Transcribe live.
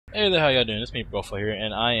Hey there, how y'all doing? It's me, Profile here,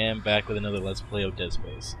 and I am back with another Let's Play of Dead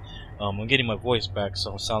Space. I'm getting my voice back,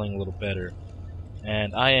 so I'm sounding a little better.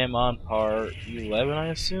 And I am on part 11, I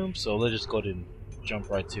assume, so let's just go ahead and jump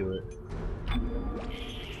right to it.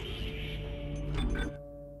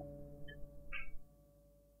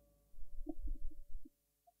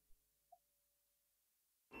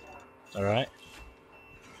 Alright.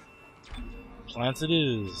 Plants it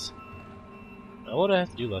is. What did I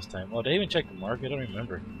have to do last time? Oh, did I even check the market? I don't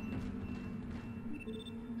remember.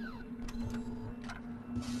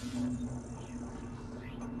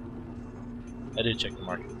 I did check the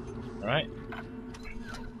market. Alright.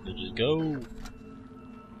 Let's just go.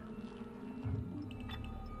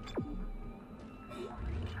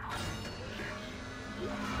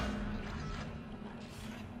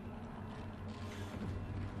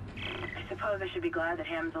 I suppose I should be glad that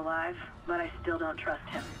Ham's alive, but I still don't trust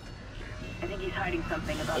him. I think he's hiding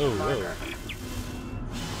something about the marker.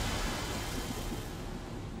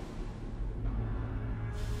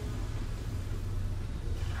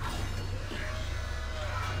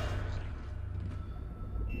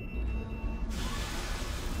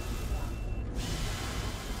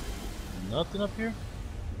 Nothing up here?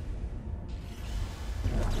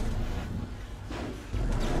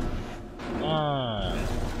 Come on.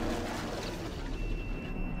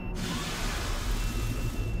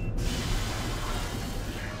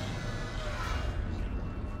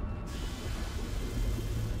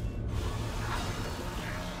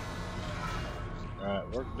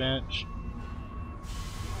 Alright, workbench.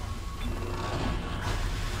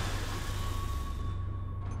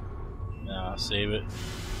 Nah, I'll save it.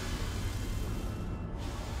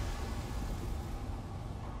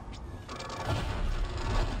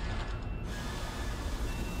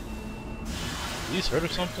 These hurt or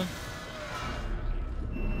something?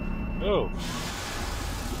 Oh.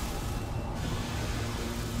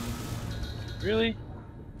 Really?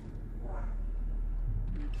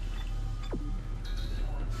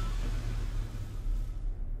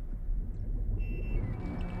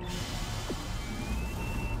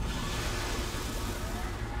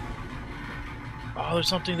 Oh, there's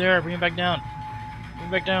something there. Bring it back down. Bring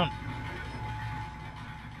it back down.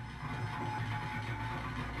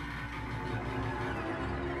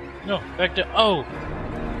 No, back down. Oh!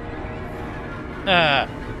 Ah!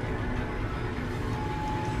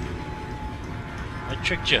 I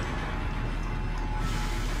tricked you.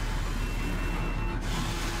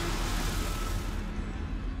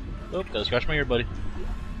 Oh, gotta scratch my ear, buddy.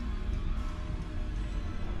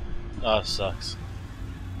 Oh, sucks.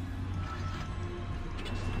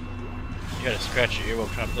 You gotta scratch your ear while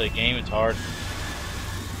trying to play a game, it's hard.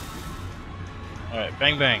 Alright,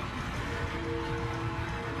 bang bang.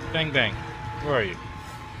 Bang bang. Where are you?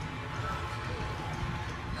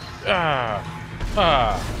 Ah!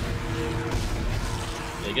 Ah!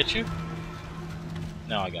 Did I get you?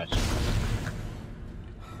 No, I got you.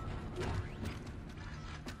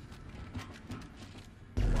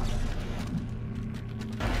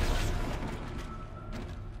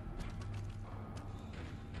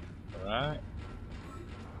 Alright.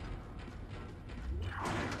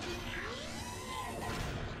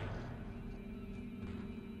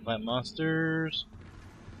 Plant monsters.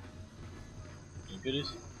 Any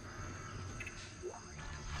goodies?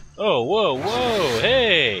 Oh, whoa, whoa,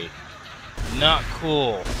 hey! Not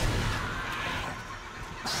cool.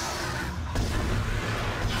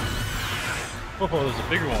 Oh, there's a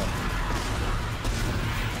bigger one.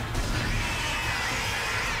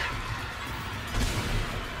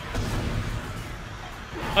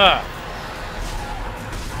 Ah!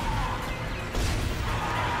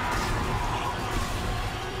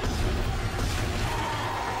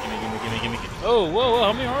 Gimme. Oh, whoa,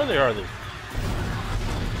 how many are there?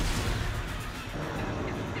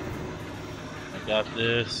 I got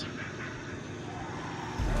this.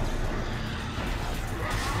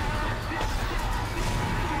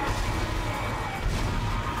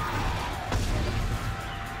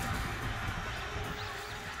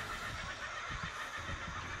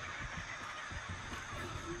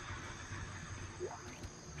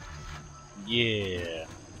 Yeah.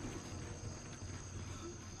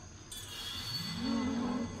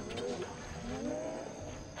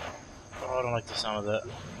 Oh, I don't like the sound of that.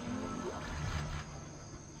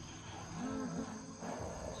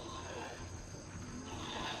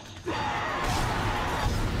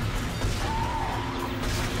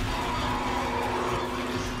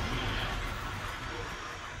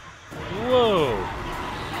 Whoa!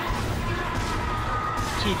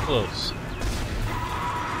 Too close.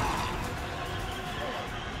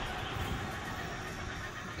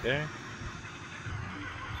 Okay.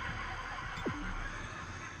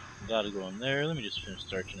 gotta go in there. Let me just finish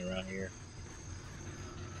searching around here.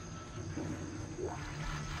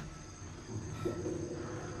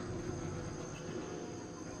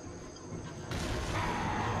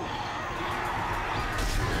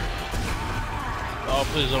 Oh,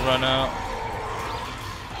 please don't run out.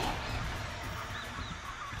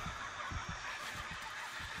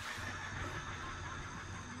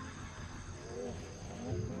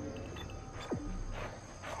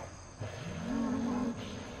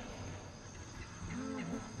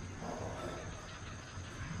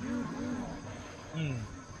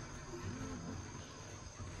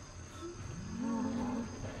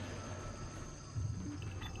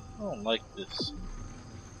 I don't like this.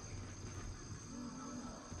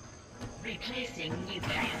 Replacing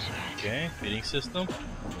nuclear internet. Okay, feeding system.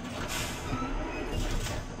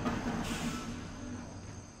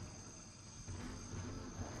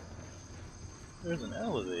 There's an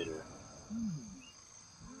elevator.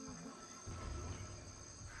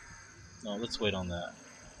 No, let's wait on that.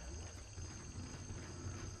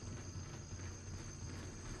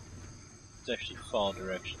 Let's actually follow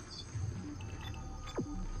directions.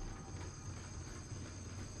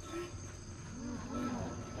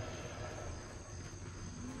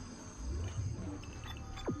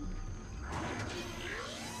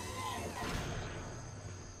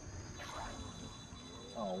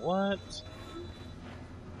 Oh, what?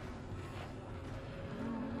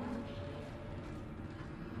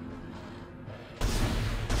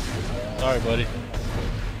 Sorry, buddy.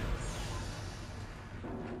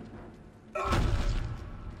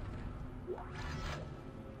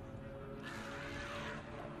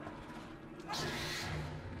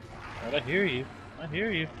 Alright, I hear you. I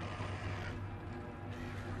hear you.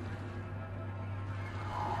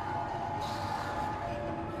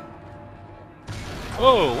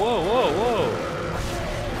 Whoa, whoa, whoa, whoa!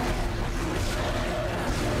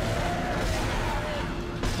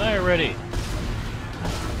 Die already!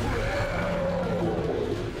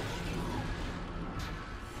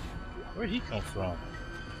 Where'd he come from?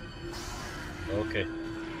 Okay.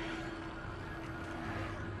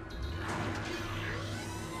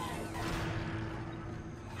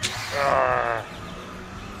 Ah.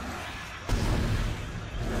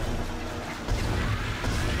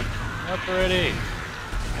 Up already!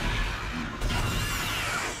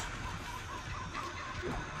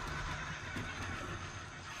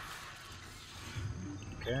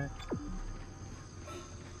 Okay.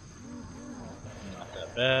 Not that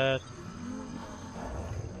bad.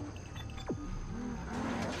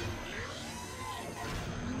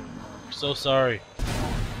 So sorry.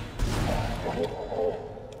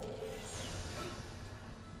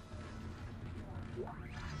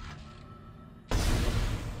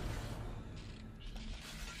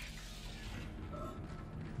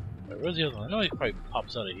 Wait, where's the other one? I know he probably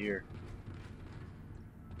pops out of here.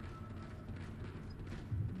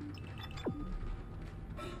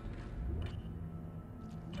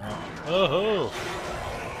 Oh ho!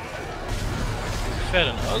 Fat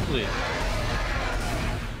and ugly.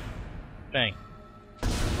 Bang.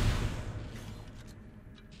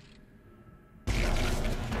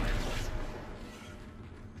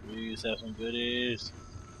 Please have some goodies.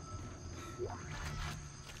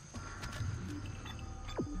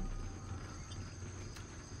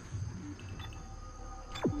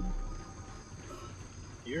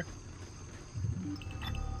 Here.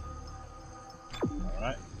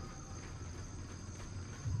 Alright.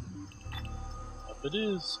 Up it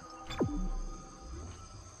is.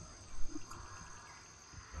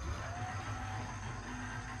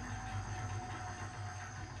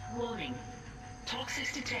 Warning.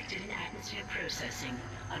 Toxics detected in atmosphere processing.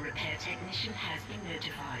 A repair technician has been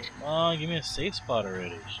notified. Come on, give me a safe spot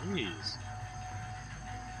already. Jeez.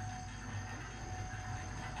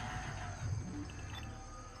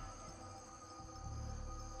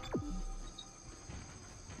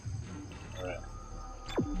 Alright.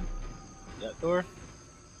 That door.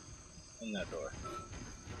 And that door.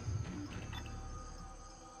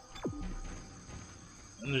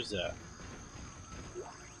 And there's that.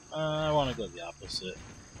 I want to go the opposite.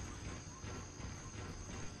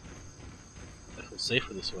 I feel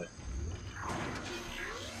safer this way.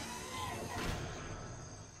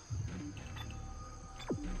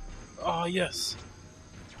 Oh, yes!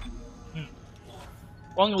 Well,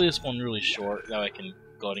 I'm gonna leave this one really short, that I can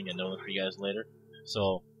go ahead and get another one for you guys later.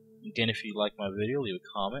 So, again, if you like my video, leave a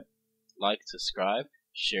comment, like, subscribe,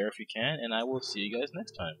 share if you can, and I will see you guys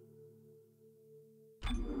next time.